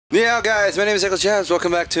Yeah, guys, my name is Echo Chavs.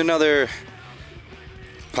 Welcome back to another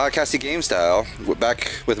podcasty game style. We're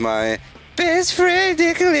back with my best friend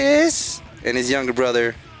Nicholas and his younger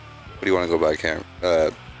brother. What do you want to go by, Cameron?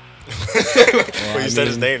 Well, you said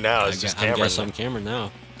his name now. It's just Cameron. I guess I'm Cameron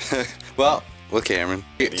now. Well, with Cameron.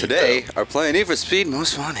 Today, our playing Need for Speed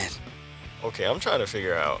Most Wanted. Okay, I'm trying to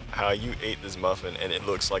figure out how you ate this muffin and it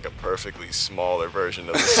looks like a perfectly smaller version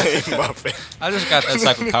of the same muffin. I just got that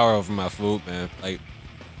type of power over my food, man. Like,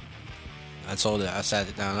 I told it, I sat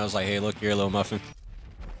it down, I was like, hey, look here, little muffin.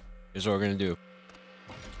 Here's what we're gonna do.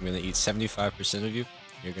 I'm gonna eat 75% of you.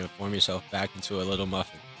 You're gonna form yourself back into a little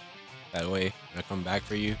muffin. That way, when I come back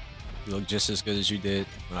for you, you look just as good as you did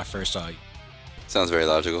when I first saw you. Sounds very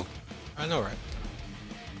logical. I know, right?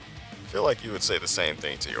 I feel like you would say the same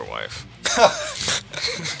thing to your wife.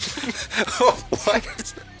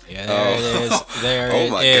 What? Yeah, there it is. There Oh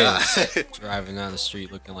my God. Driving down the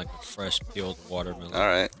street looking like a fresh peeled watermelon. All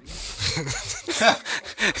right.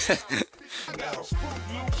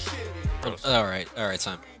 All right,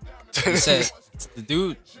 Simon. He said, the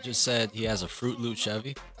dude just said he has a Fruit Loop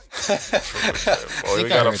Chevy. Well, we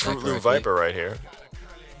got a Fruit Loop Viper right here.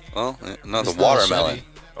 Well, not It's the not a watermelon. Chevy.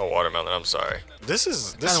 Oh, watermelon. I'm sorry. This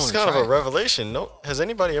is wanna kind of try a it. revelation. No, has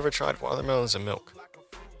anybody ever tried watermelons and milk?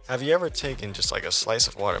 Have you ever taken just like a slice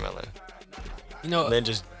of watermelon You know, and then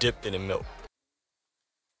just dipped it in milk?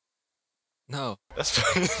 no, That's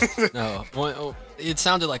funny. no. It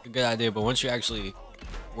sounded like a good idea, but once you actually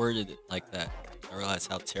worded it like that, I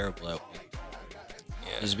realized how terrible that would be.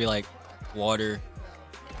 Yeah. Just be like water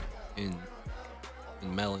and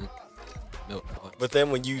melon, milk. But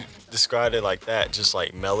then when you described it like that, just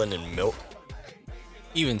like melon and milk,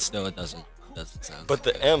 Even still, it doesn't sound. but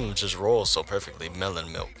the M just rolls so perfectly.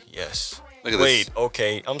 Melon milk, yes. Look at Wait, this.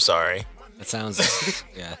 okay, I'm sorry. That sounds.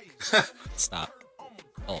 Yeah. Stop.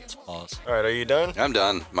 Pause. All right, are you done? I'm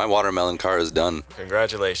done. My watermelon car is done.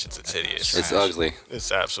 Congratulations, it's hideous. It's ugly. It's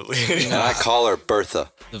absolutely And I call her Bertha.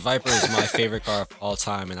 The Viper is my favorite car of all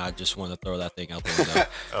time, and I just want to throw that thing out the window.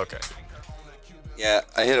 Okay. Yeah,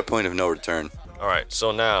 I hit a point of no return. All right,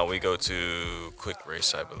 so now we go to quick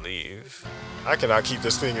race, I believe. I cannot keep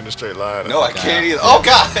this thing in a straight line. No, I can't either. Oh,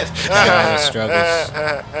 God! Guy struggles.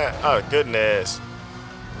 Oh, goodness.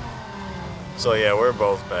 So, yeah, we're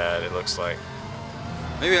both bad, it looks like.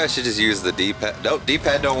 Maybe I should just use the D-pad. No,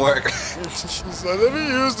 D-pad don't work. She's like, let me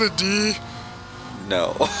use the D.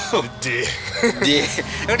 No. D. D.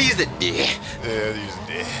 Don't use the D. Yeah, use the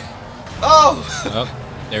D. Oh! Oh,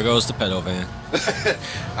 there goes the pedo van.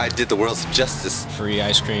 I did the world some justice. Free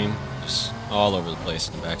ice cream, just all over the place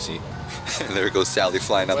in the backseat. And there goes Sally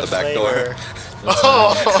flying out What the back flavor? door.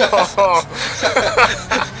 Oh!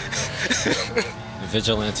 The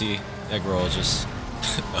vigilante egg roll just.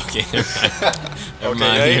 Okay, never mind. Never Okay, mind.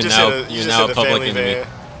 now you You're just now, hit a- you you're just now hit a a public family enemy. van.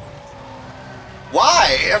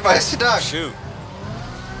 Why? Everybody's stuck. Shoot.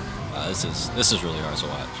 This is really hard to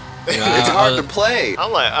watch. It's hard to play.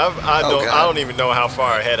 I'm like, I Oh, God. don't even know how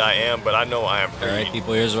far ahead I am, but I know I am All pretty. right,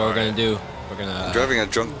 people. Here's what we're gonna do. We're I'm gonna driving a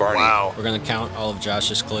drunk Barney. Wow. we're gonna count all of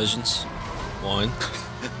Josh's collisions. 1,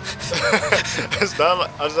 It's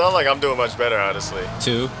not like I'm doing much better, honestly.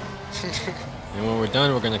 2, and when we're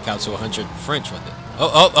done, we're gonna count to 100 French with it.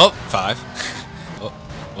 Oh, 5.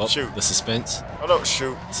 Oh, Shoot. the suspense. Oh no,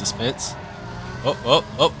 shoot. Suspense.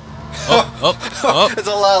 Oh. There's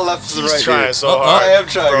a lot of lefts and He's right trying here. so Oh, hard. I am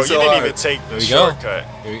trying Bro, so you didn't hard. even take the Here we go. shortcut.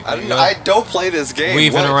 I don't play this game.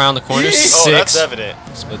 Weaving What? around the corner. Yeesh. Oh, that's 6. evident.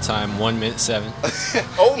 Split time 1 minute 7.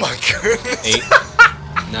 Oh my goodness. 8.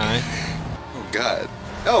 9. Oh, God.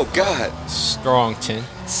 Oh, God. Strong 10.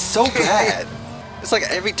 So bad. It's like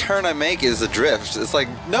every turn I make is a drift. It's like,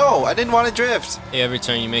 no, I didn't want to drift. Hey, every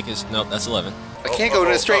turn you make is nope. That's 11. I can't go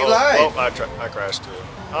in a straight line. Oh, I crashed too.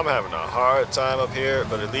 I'm having a hard time up here,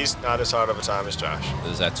 but at least not as hard of a time as Josh.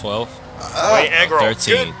 Is that 12? Wait, egg roll.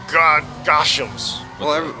 13. Good God, goshums.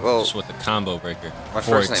 Just with the combo breaker. My 14.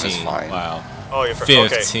 first name is fine. Wow. Oh, your 15.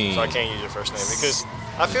 Okay, so I can't use your first name because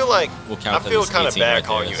I feel like We'll count I that feel as kind of 18 bad right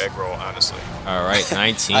calling there. you egg roll, honestly. All right,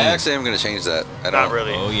 19. I actually am going to change that. I don't. Not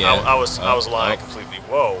really. Oh, yeah. I was Oh, lying oh. completely.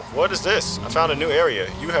 Whoa, what is this? I found a new area.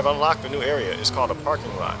 You have unlocked a new area. It's called a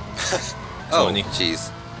parking lot. Oh, 20.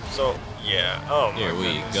 jeez. So yeah. Oh my Here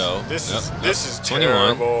we goodness. go. This Yep, is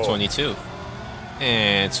 21, terrible. 22,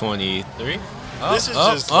 and 23. Oh, This is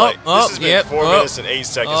oh, just oh, like oh, this has been yep, 4 oh. minutes and 8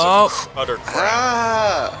 seconds of utter crap.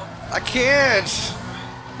 Ah, I can't.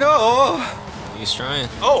 No. He's trying.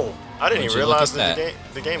 Oh, I didn't Would even you look realize at that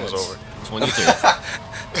the game was That's over. 23.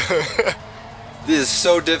 This is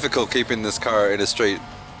so difficult keeping this car in a straight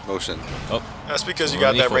motion. Oh, That's because you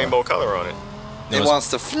got that 24. rainbow color on it. It wants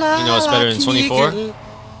to fly. you know what's better than like 24? eagle.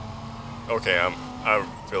 Okay, I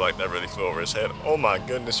feel like that really flew over his head. Oh my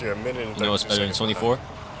goodness, you're a minute and 32 You know what's better than seconds 24?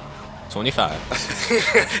 25.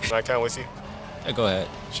 behind. Can I count with you? Yeah, go ahead.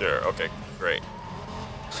 Sure. Okay. Great.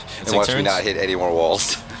 And Take watch me turns? not hit any more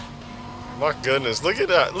walls. My goodness, look at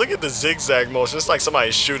that. Look at the zigzag motion. It's like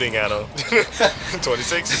somebody's shooting at him.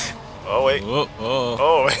 26. Oh wait. Whoa, whoa.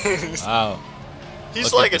 Oh. Wow. He's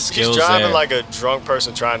Look like at the he's skills driving there. like a drunk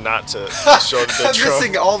person trying not to show that they're I'm drunk.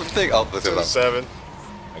 missing all the thing. Oh, look at that. 7,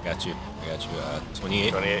 I got you.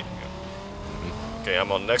 28. 28. Okay,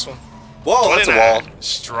 I'm on the next one. Whoa, that's a 29. wall.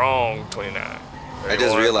 Strong 29. I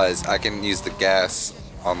just realized I can use the gas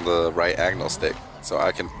on the right angle stick. So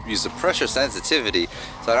I can use the pressure sensitivity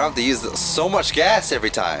so I don't have to use so much gas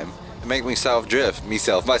every time and make myself drift.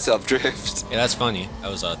 Myself drift. Yeah, that's funny.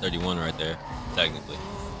 That was 31 right there, technically.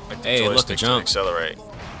 Like the Hey, look, joystick the to jump. accelerate.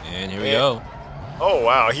 And here we Yeah. go. Oh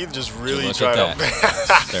wow, he just really Look tried at to.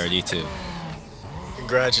 that. 32.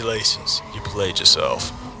 Congratulations, you played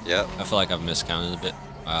yourself. Yep. I feel like I've miscounted a bit.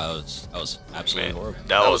 That was absolutely Man, horrible.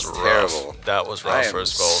 that was was rough. terrible. That was I rough am for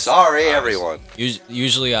his goal. sorry, everyone.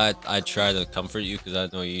 Usually I try to comfort you because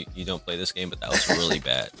I know you don't play this game, but that was really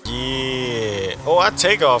bad. Yeah. Oh, I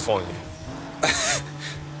take off on you.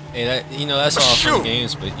 Hey, that's all Shoot. fun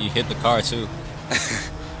games, but you hit the car too.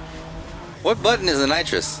 What button is the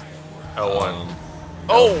nitrous? L1.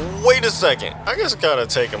 Oh, wait a second. I guess I gotta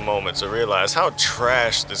take a moment to realize how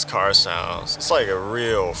trash this car sounds. It's like a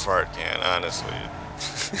real fart can, honestly.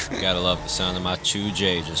 You gotta love the sound of my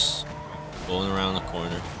 2J just rolling around the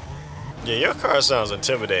corner. Yeah, your car sounds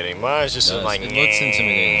intimidating. Mine's just It does. like. It looks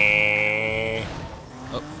intimidating.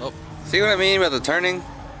 Oh. See what I mean about the turning?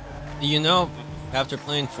 You know, after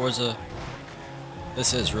playing Forza,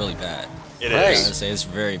 this is really bad. It Right. I is. gotta say it's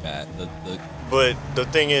very bad. But the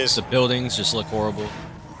thing is, The buildings just look horrible.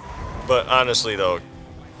 but honestly though,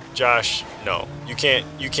 Josh, no, you can't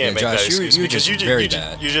Yeah, make Josh, that excuse you're because just very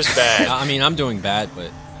bad. you're just bad. I mean, I'm doing bad, but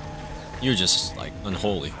you're just like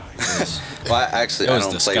unholy. Well, actually, It I was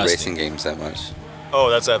don't play disgusting. racing games that much. Oh,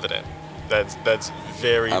 that's evident. That's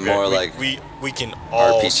very. I'm very- more we, like we can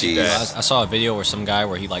all see RPGs. that. I saw a video where some guy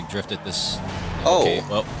where he like drifted this. Oh. Okay,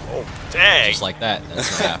 well, Oh, dang. just like that.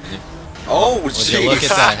 That's not happening. Oh, Would you look at jeez.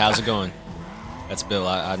 that? How's it going? That's Bill.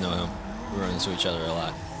 I know him. We run into each other a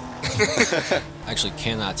lot. Actually,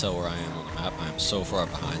 cannot tell where I am on the map. I am so far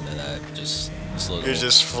behind that I just this little. You're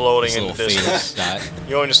just floating this in the little faded distance. dot.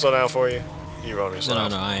 You want me to slow down for you? You want me to slow No,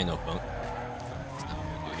 down? no, I ain't no punk. That's not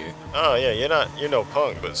what we do here. Oh yeah, you're no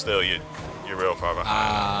punk, but still you're real far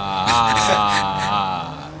behind.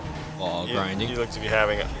 Ball You- grinding. You look to be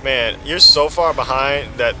having man. You're so far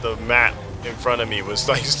behind that the map in front of me was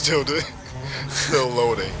like still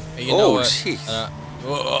loading. Hey, you know Oh, what? jeez.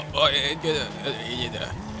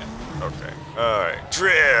 Okay. All right.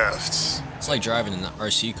 Drift. It's like driving an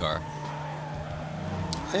RC car.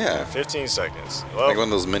 Yeah, 15 seconds. like Well, one of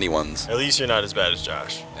those mini ones. at least you're not as bad as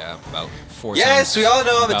Josh. Yeah, about 4 Yes, times. we all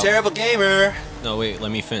know I'm a about- terrible gamer. No, wait,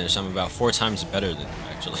 let me finish. I'm about 4 times better than him,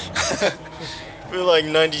 actually. We're like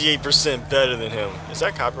 98% better than him. Is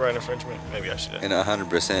that copyright infringement? Maybe I should. And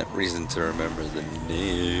 100% reason to remember the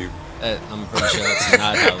name. I'm pretty sure that's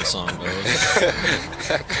not how the song goes.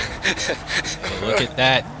 Hey, look at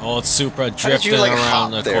that old Supra How did drifting you like around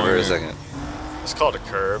hop the there for corner. a second? It's called a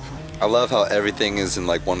curb. I love how everything is in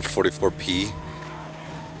like 144p.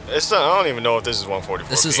 It's not, I don't even know if this is 144.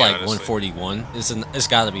 This is like 141. It's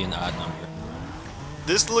got to be an odd number.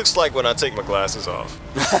 This looks like when I take my glasses off.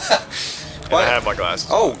 And What? I have my glasses.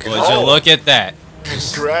 Oh, on. Would you look at that?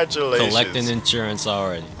 Congratulations. Collecting insurance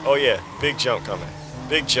already. Oh yeah, big jump coming.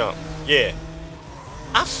 Big jump. Yeah.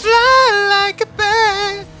 I fly like a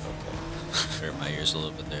bird. Hurt my ears a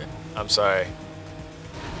little bit there. I'm sorry.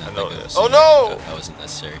 Not know that good this. of a Oh, singer. no! That wasn't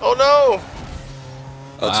necessary. Oh no!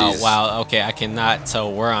 Oh, Wow, jeez. wow, okay, I cannot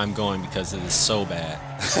tell where I'm going because it is so bad.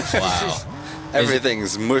 Wow.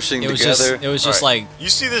 Everything's mushing It was together. just Alright, like you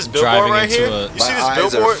see this billboard driving right into here? a- You see My this eyes are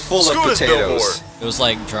billboard? full of Screw this potatoes. it was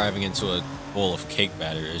like driving into a bowl of cake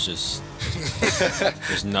batter. It's just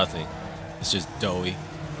there's nothing. It's just doughy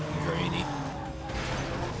and grainy.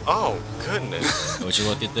 Oh goodness. But would you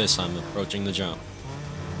look at this? I'm approaching the jump.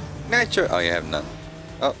 Nitro. Oh, you have none.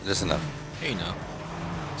 Oh, just enough. Hey, no,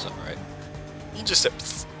 it's all right. You just said.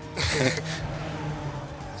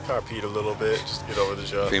 Car peed a little bit. Just get over the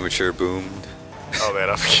jump. Premature boomed. Oh man,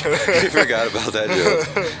 I I forgot. forgot about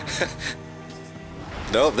that joke.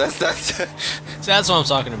 Nope, that's So that's what I'm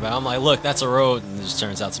talking about. I'm like, look, that's a road, and it just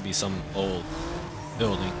turns out to be some old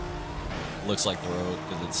building. It looks like the road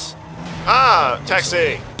because it's.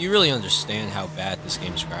 Taxi. You really understand how bad this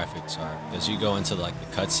game's graphics are because you go into like the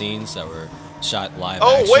cutscenes that were shot live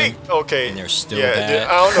Oh action. wait, okay. And they're still yeah, bad.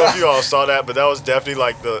 I don't know if you all saw that, but that was definitely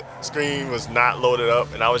like the screen was not loaded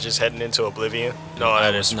up, and I was just heading into oblivion. No,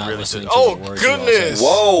 I that was is not really. listening to Oh the words you all goodness! said.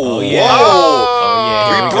 Whoa! Oh yeah. Whoa! Oh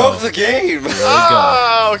yeah. Here We we broke go. the game. Here we go.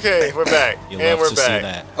 Ah, okay, we're back, You and love we're to back. see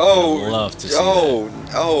that. Oh, You love to see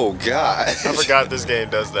oh, God! I forgot this game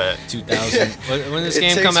does that. that. 2000. When this It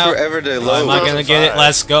game takes come out? forever to Oh, load. am I gonna get it? 2005.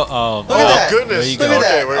 Let's go. Oh, Look at that. goodness. There you Look go. at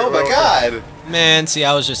that! Okay, Oh my we're- God! Man, see,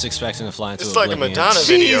 I was just expecting to fly into It's like a oblivion. Madonna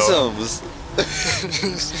video. Jesus!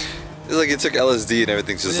 It's like it took LSD and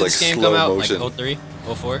everything's When just did like this game slow come out? motion. Like 03,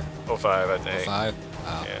 04, 05, I think. 05?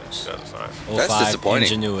 Wow. Yeah, 2005. That's 05 disappointing.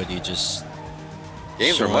 Ingenuity just.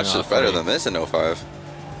 Games were showing much off better already. than this in 05.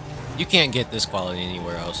 You can't get this quality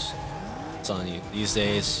anywhere else. I'm telling you, these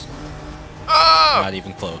days, Ah! not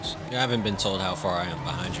even close. I haven't been told how far I am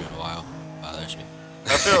behind you in a while. Bothers me.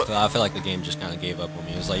 I feel. I feel like the game just kind of gave up on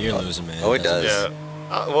me. It was like, you're losing, man. Oh, it doesn't- does.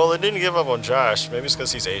 Yeah. Well, it didn't give up on Josh. Maybe it's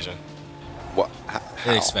because he's Asian. What?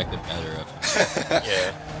 They expected better of him.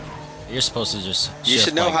 Yeah. You're supposed to just You shift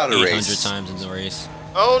should know like how to 800 race. times in the race.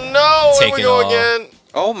 Oh no! Take Here we it go all. again.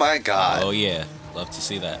 Oh my God! Oh yeah, love to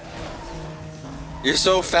see that. You're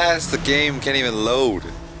so fast, the game can't even load.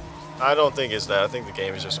 I don't think it's that. I think the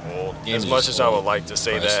game is just old. Game As is much just as I would old like and to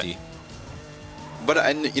say rusty. But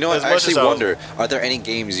you know what? As I much actually as I- wonder: are there any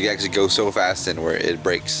games you actually go so fast in where it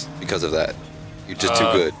breaks because of that? You're just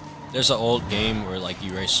too good. There's an old game where like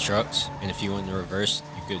you race trucks, and if you went in reverse,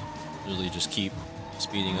 you could literally just keep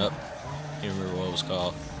speeding up. Can't remember what it was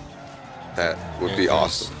called. That would be There's-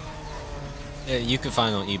 awesome. Yeah, you could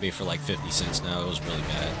find it on eBay for like 50 cents now. It was really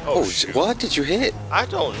bad. Oh, Shit, shoot. what did you hit? I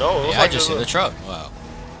don't know. It was Yeah, I like just this hit the truck. Wow.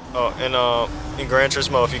 Oh, and in Gran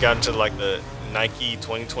Turismo, if you got into like the Nike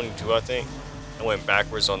 2022, I think, and went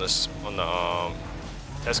backwards on this on the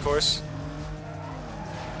test course,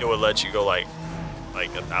 it would let you go like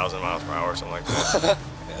 1,000 miles per hour or something like that.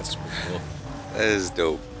 Yeah, that's pretty cool. That is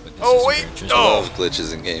dope. But this Oh, is wait, Gran Turismo. I no. love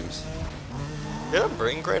glitches in games. Did I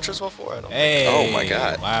bring Gran Turismo 4? I don't. Hey. Oh my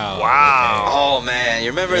God. Wow. Wow. okay. Oh man, you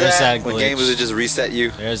remember There's that? that When glitch. games would just reset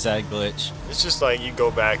you? There's that glitch. It's just like you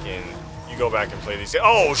go back and play these.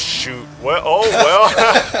 Oh shoot! Well, oh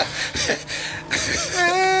well.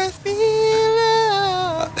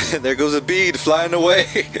 There goes a bead flying away.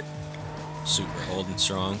 Super old and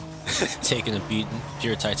strong. Taking a beating.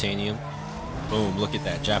 Pure titanium. Boom. Look at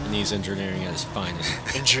that. Japanese engineering at its finest.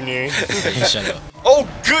 Engineering. Shut up. Oh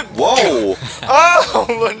good. Whoa! Oh,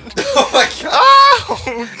 Oh my God!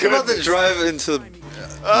 oh You're about to goodness. drive into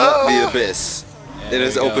the abyss. Yeah, It there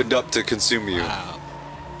is you go. opened up to consume you. Wow.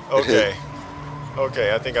 Okay.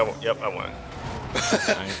 Okay, I think I won. Yep, I won.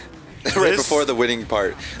 Alright. Right This- before the winning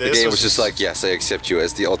part, the this game was was just just- like, yes, I accept you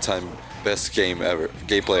as the all-time best game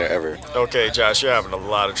player ever. Okay, Josh, you're having a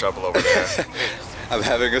lot of trouble over there. I'm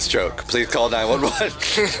having a stroke. Please call 911.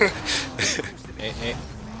 Hey, hey.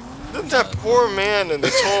 Look at that poor man in the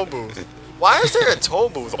toll booth. Why is there a toll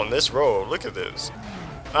booth on this road? Look at this.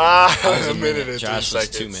 That was A minute and 3 Josh was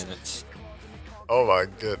seconds. 2 minutes. Oh my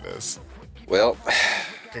goodness. Well,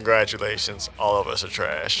 Congratulations. All of us are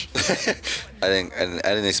trash. I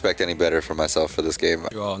didn't expect any better for myself for this game.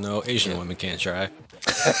 You all know Asian women can't try.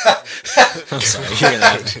 I'm sorry.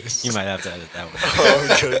 You might have to edit that one.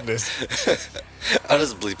 Oh goodness. I'll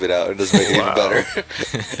just bleep it out and just make it even better.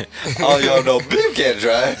 All y'all know bleep can't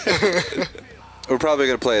drive. We're probably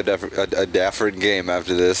gonna play a different game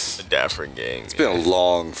after this. The Daffrin game. It's been a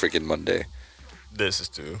long freaking Monday. This is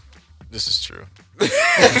true. This is true. None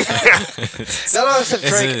of us have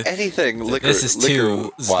drank is- anything liquor. this is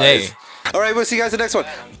liquor-wise. Tuesday. All right, we'll see you guys in the next one.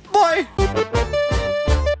 Bye.